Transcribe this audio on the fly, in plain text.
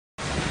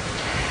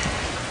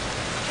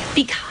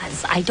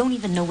Because I don't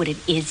even know what it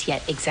is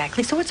yet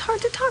exactly, so it's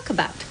hard to talk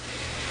about.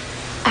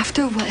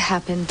 After what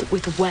happened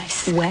with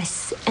Wes.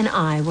 Wes and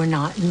I were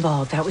not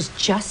involved. That was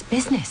just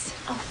business.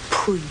 Oh,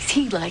 please.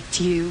 He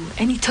liked you,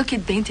 and he took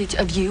advantage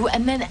of you,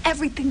 and then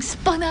everything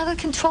spun out of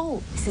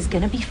control. This is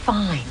gonna be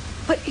fine.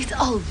 But it's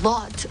a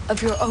lot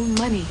of your own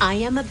money. I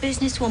am a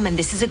businesswoman.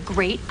 This is a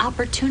great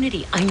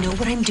opportunity. I know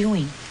what I'm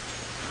doing.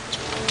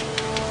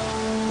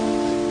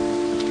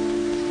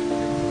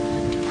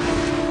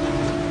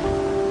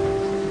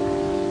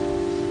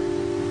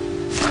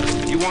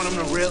 You want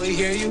them to really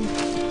hear you?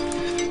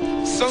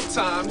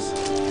 Sometimes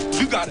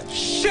you gotta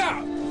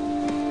shout.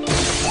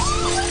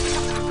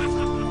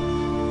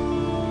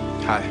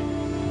 Hi.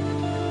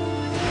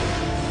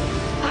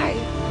 Hi.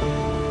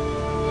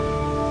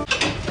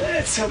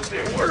 Let's hope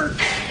they work.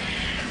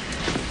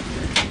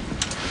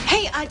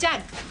 Hey,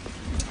 Dad,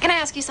 can I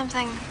ask you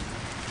something?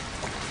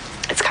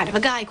 It's kind of a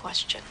guy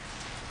question.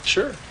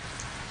 Sure.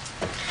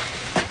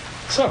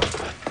 So,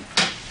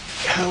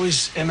 how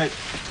is Emmett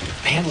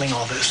handling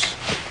all this?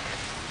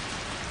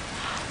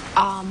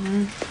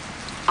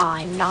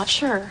 I'm not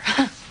sure.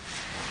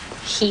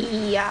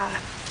 He,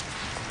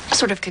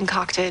 sort of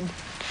concocted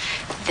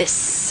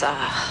this,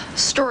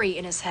 story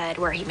in his head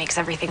where he makes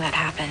everything that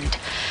happened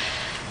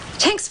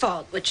Tank's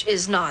fault, which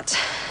is not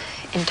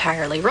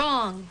entirely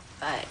wrong,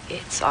 but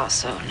it's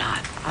also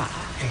not,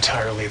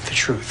 Entirely the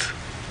truth.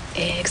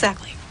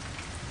 Exactly.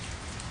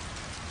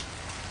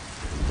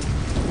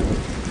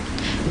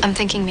 I'm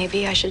thinking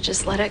maybe I should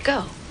just let it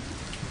go.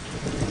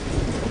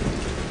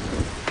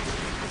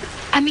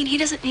 I mean, he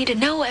doesn't need to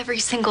know every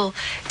single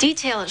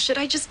detail. Should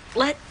I just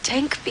let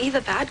Tank be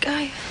the bad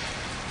guy?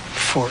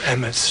 For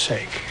Emmett's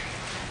sake.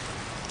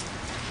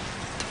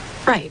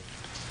 Right.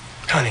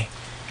 Honey,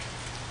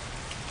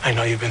 I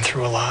know you've been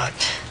through a lot.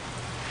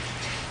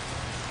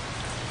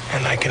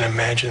 And I can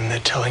imagine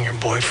that telling your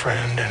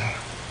boyfriend and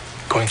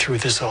going through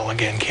this all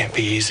again can't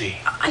be easy.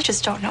 I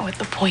just don't know what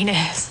the point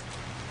is.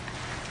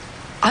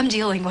 I'm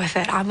dealing with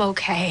it. I'm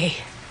okay.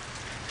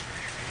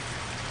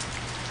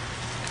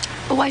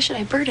 But why should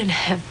I burden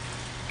him?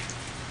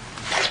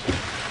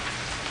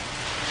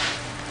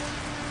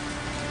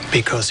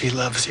 Because he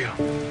loves you.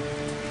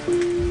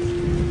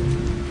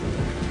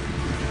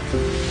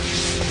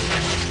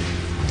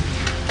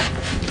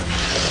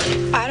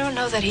 I don't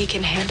know that he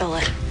can handle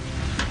it.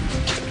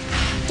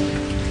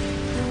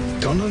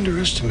 Don't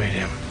underestimate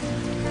him.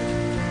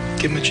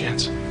 Give him a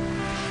chance.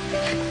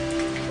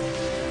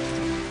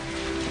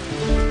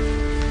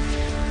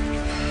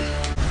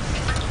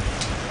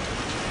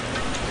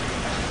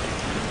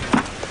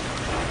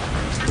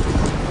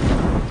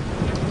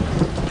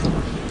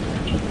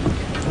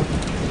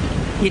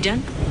 You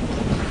done?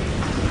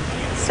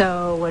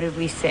 So what did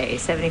we say?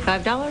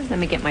 $75? Let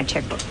me get my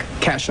checkbook.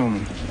 Cash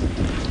only.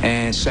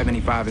 And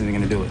 75 isn't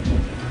gonna do it.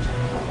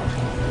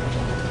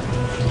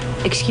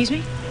 Excuse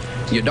me?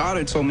 Your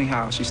daughter told me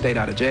how she stayed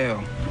out of jail.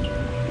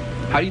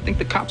 How do you think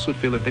the cops would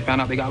feel if they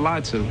found out they got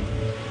lied to?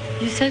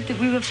 You said that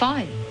we were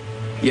fine.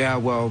 Yeah,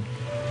 well,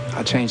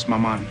 I changed my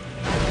mind.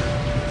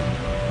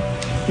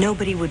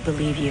 Nobody would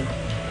believe you.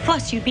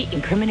 Plus, you'd be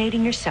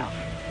incriminating yourself.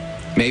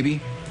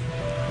 Maybe.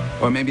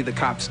 Or maybe the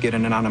cops get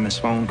an anonymous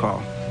phone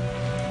call.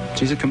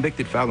 She's a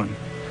convicted felon.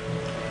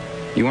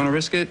 You want to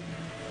risk it?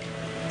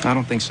 I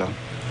don't think so.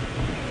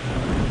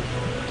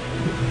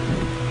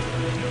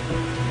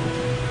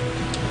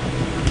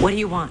 What do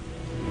you want?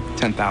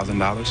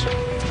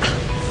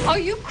 $10,000. Are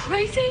you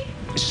crazy?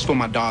 This is for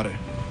my daughter.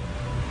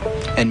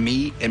 And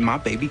me and my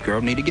baby girl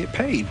need to get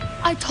paid.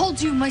 I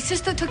told you, my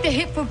sister took the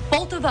hit for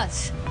both of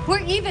us. We're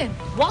even.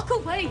 Walk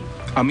away.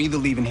 I'm either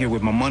leaving here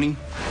with my money,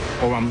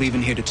 or I'm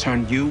leaving here to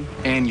turn you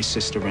and your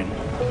sister in.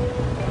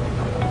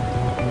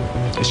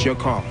 It's your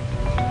call.